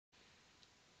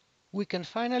we can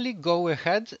finally go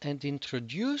ahead and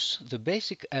introduce the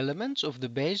basic elements of the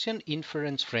Bayesian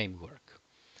inference framework.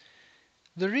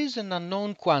 There is an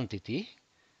unknown quantity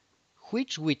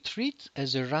which we treat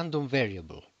as a random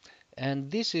variable,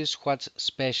 and this is what's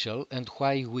special and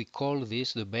why we call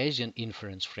this the Bayesian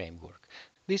inference framework.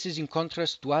 This is in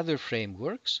contrast to other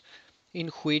frameworks in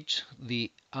which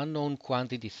the unknown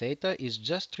quantity theta is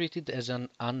just treated as an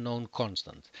unknown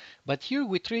constant. But here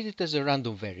we treat it as a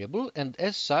random variable, and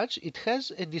as such it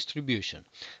has a distribution.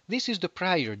 This is the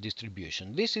prior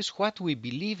distribution. This is what we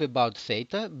believe about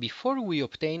theta before we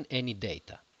obtain any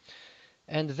data.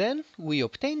 And then we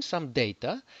obtain some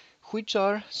data which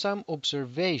are some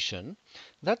observation.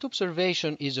 That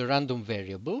observation is a random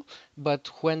variable, but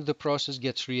when the process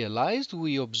gets realized,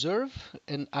 we observe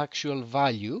an actual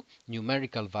value,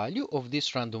 numerical value of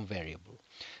this random variable.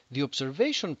 The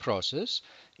observation process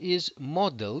is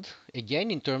modeled,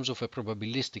 again in terms of a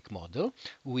probabilistic model.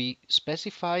 We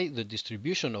specify the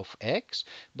distribution of x,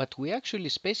 but we actually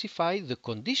specify the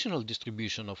conditional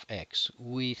distribution of x.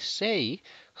 We say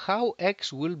how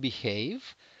x will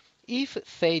behave if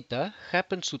theta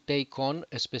happens to take on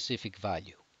a specific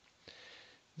value.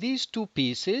 These two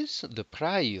pieces, the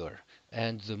prior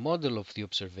and the model of the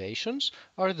observations,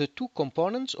 are the two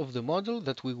components of the model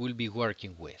that we will be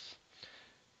working with.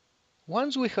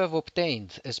 Once we have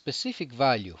obtained a specific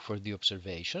value for the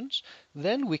observations,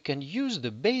 then we can use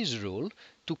the Bayes rule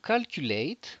to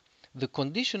calculate the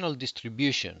conditional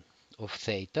distribution of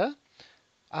theta,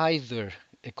 either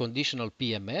a conditional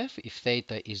PMF if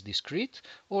theta is discrete,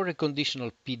 or a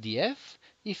conditional PDF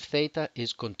if theta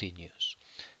is continuous.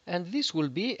 And this will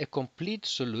be a complete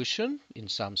solution, in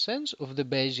some sense, of the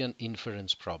Bayesian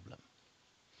inference problem.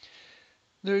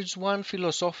 There is one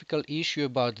philosophical issue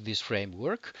about this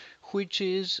framework, which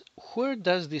is where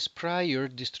does this prior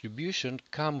distribution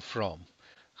come from?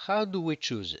 How do we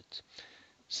choose it?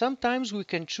 Sometimes we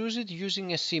can choose it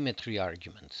using a symmetry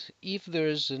argument. If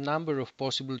there's a number of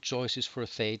possible choices for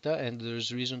theta and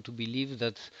there's reason to believe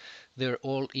that they're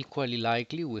all equally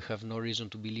likely, we have no reason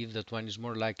to believe that one is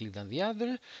more likely than the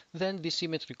other, then the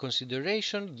symmetry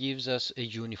consideration gives us a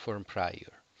uniform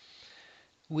prior.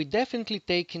 We definitely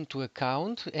take into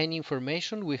account any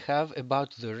information we have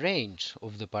about the range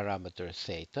of the parameter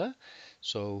theta.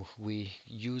 So we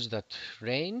use that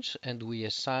range and we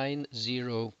assign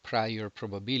 0 prior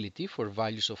probability for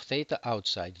values of theta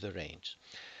outside the range.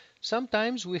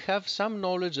 Sometimes we have some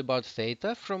knowledge about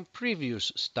theta from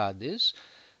previous studies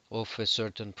of a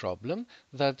certain problem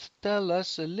that tell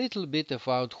us a little bit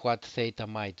about what theta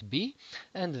might be,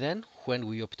 and then when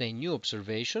we obtain new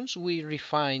observations, we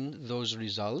refine those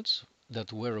results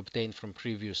that were obtained from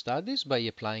previous studies by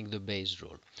applying the Bayes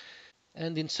rule.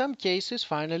 And in some cases,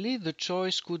 finally, the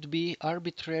choice could be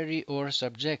arbitrary or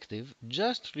subjective,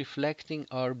 just reflecting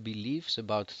our beliefs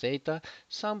about theta,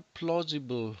 some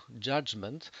plausible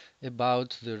judgment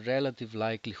about the relative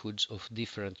likelihoods of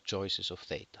different choices of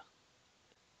theta.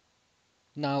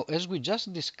 Now, as we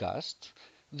just discussed,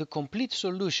 the complete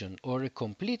solution or a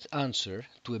complete answer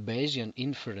to a Bayesian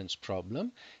inference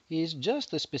problem is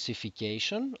just a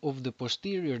specification of the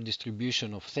posterior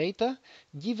distribution of theta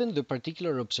given the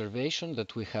particular observation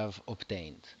that we have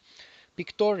obtained.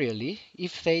 Pictorially,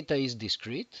 if theta is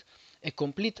discrete, a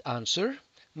complete answer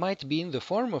might be in the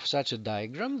form of such a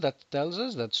diagram that tells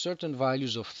us that certain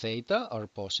values of theta are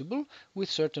possible with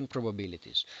certain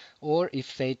probabilities. Or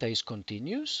if theta is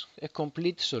continuous, a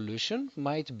complete solution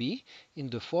might be in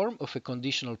the form of a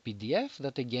conditional PDF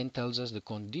that again tells us the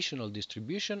conditional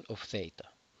distribution of theta.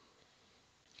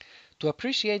 To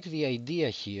appreciate the idea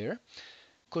here,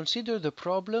 consider the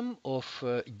problem of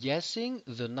guessing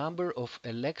the number of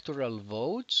electoral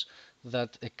votes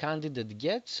that a candidate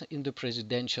gets in the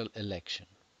presidential election.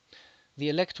 The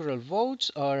electoral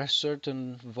votes are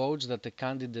certain votes that a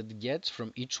candidate gets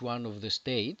from each one of the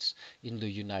states in the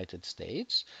United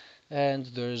States, and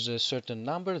there's a certain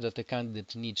number that a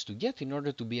candidate needs to get in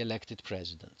order to be elected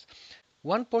president.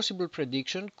 One possible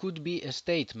prediction could be a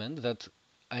statement that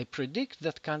I predict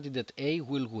that candidate A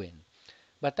will win.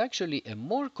 But actually a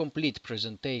more complete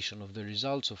presentation of the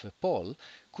results of a poll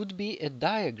could be a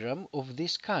diagram of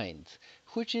this kind,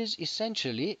 which is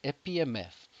essentially a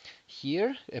PMF.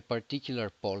 Here, a particular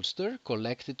pollster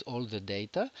collected all the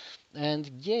data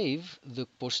and gave the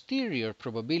posterior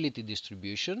probability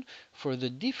distribution for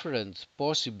the different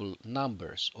possible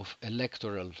numbers of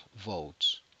electoral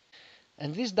votes.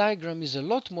 And this diagram is a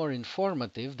lot more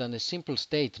informative than a simple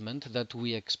statement that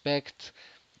we expect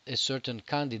a certain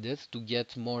candidate to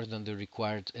get more than the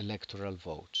required electoral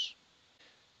votes.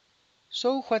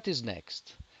 So what is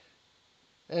next?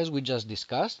 As we just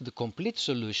discussed, the complete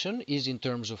solution is in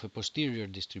terms of a posterior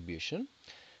distribution,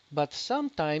 but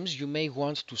sometimes you may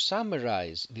want to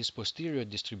summarize this posterior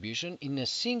distribution in a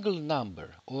single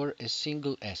number or a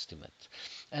single estimate.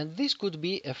 And this could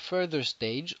be a further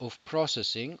stage of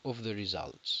processing of the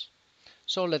results.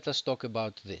 So let us talk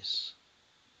about this.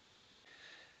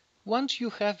 Once you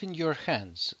have in your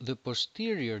hands the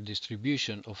posterior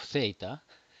distribution of theta,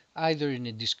 either in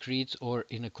a discrete or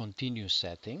in a continuous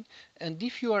setting, and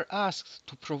if you are asked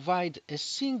to provide a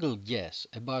single guess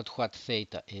about what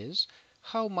theta is,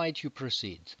 how might you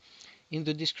proceed? In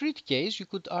the discrete case, you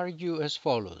could argue as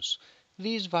follows.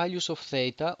 These values of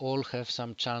theta all have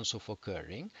some chance of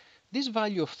occurring. This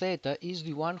value of theta is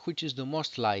the one which is the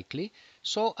most likely,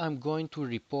 so I'm going to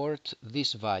report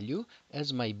this value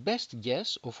as my best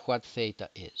guess of what theta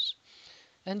is.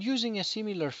 And using a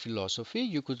similar philosophy,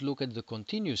 you could look at the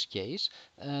continuous case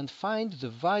and find the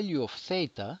value of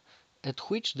theta at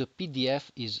which the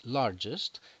PDF is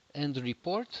largest and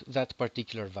report that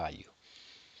particular value.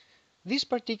 This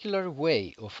particular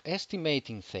way of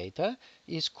estimating theta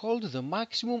is called the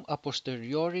maximum a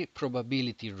posteriori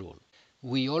probability rule.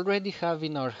 We already have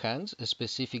in our hands a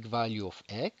specific value of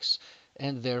x,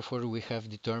 and therefore we have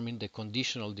determined a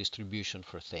conditional distribution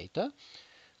for theta.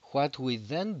 What we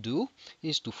then do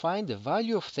is to find a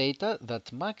value of theta that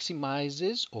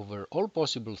maximizes over all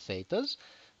possible thetas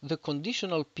the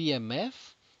conditional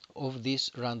PMF of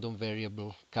this random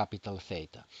variable capital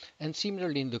theta. And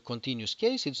similarly in the continuous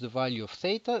case, it's the value of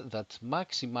theta that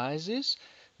maximizes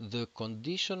the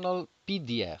conditional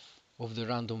PDF of the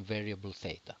random variable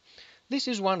theta. This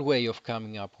is one way of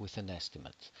coming up with an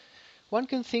estimate. One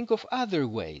can think of other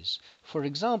ways. For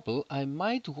example, I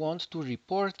might want to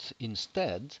report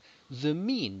instead the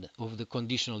mean of the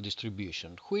conditional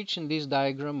distribution, which in this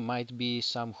diagram might be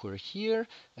somewhere here,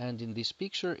 and in this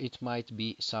picture it might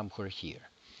be somewhere here.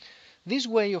 This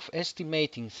way of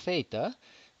estimating theta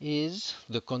is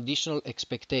the conditional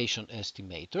expectation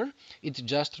estimator. It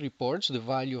just reports the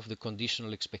value of the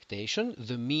conditional expectation,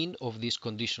 the mean of this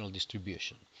conditional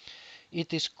distribution.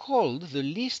 It is called the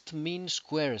least mean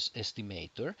squares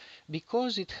estimator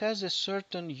because it has a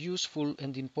certain useful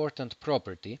and important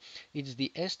property. It's the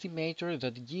estimator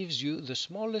that gives you the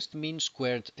smallest mean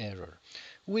squared error.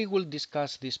 We will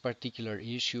discuss this particular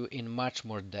issue in much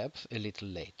more depth a little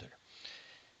later.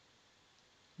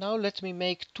 Now let me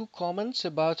make two comments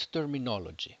about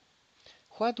terminology.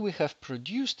 What we have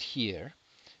produced here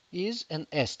is an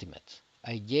estimate.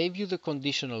 I gave you the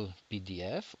conditional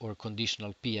PDF or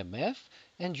conditional PMF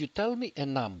and you tell me a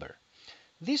number.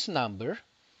 This number,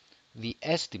 the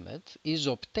estimate, is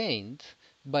obtained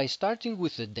by starting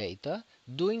with the data,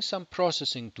 doing some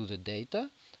processing to the data,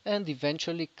 and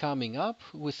eventually coming up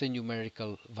with a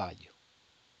numerical value.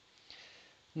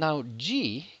 Now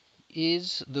G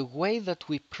is the way that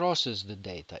we process the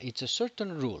data. It's a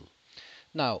certain rule.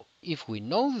 Now, if we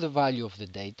know the value of the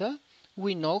data,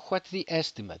 we know what the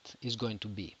estimate is going to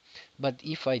be. But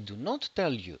if I do not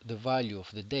tell you the value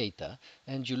of the data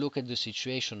and you look at the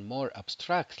situation more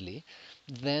abstractly,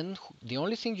 then the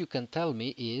only thing you can tell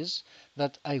me is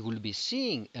that I will be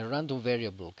seeing a random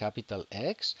variable capital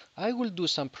X, I will do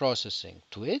some processing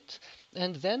to it,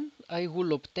 and then I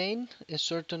will obtain a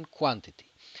certain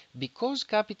quantity. Because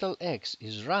capital X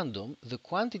is random, the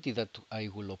quantity that I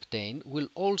will obtain will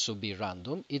also be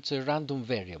random. It's a random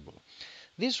variable.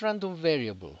 This random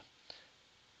variable,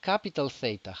 capital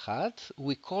theta hat,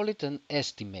 we call it an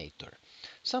estimator.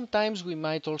 Sometimes we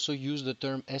might also use the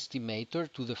term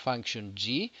estimator to the function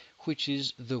g, which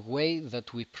is the way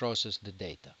that we process the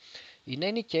data. In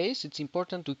any case, it's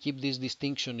important to keep this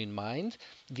distinction in mind.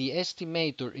 The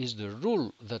estimator is the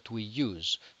rule that we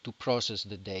use to process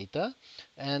the data,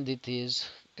 and it is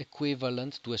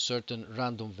equivalent to a certain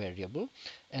random variable.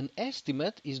 An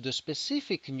estimate is the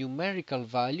specific numerical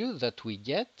value that we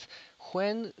get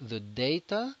when the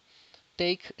data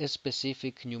take a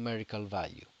specific numerical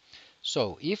value.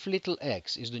 So, if little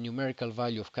x is the numerical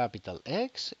value of capital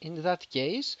X, in that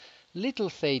case, little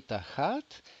theta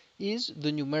hat is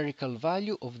the numerical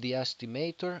value of the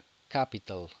estimator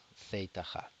capital theta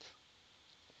hat.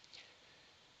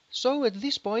 So at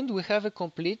this point we have a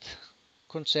complete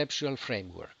conceptual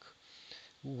framework.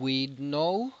 We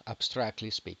know,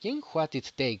 abstractly speaking, what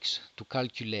it takes to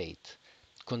calculate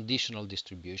conditional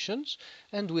distributions,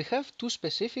 and we have two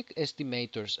specific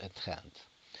estimators at hand.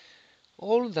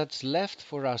 All that's left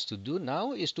for us to do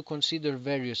now is to consider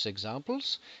various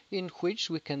examples in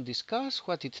which we can discuss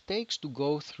what it takes to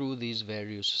go through these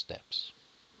various steps.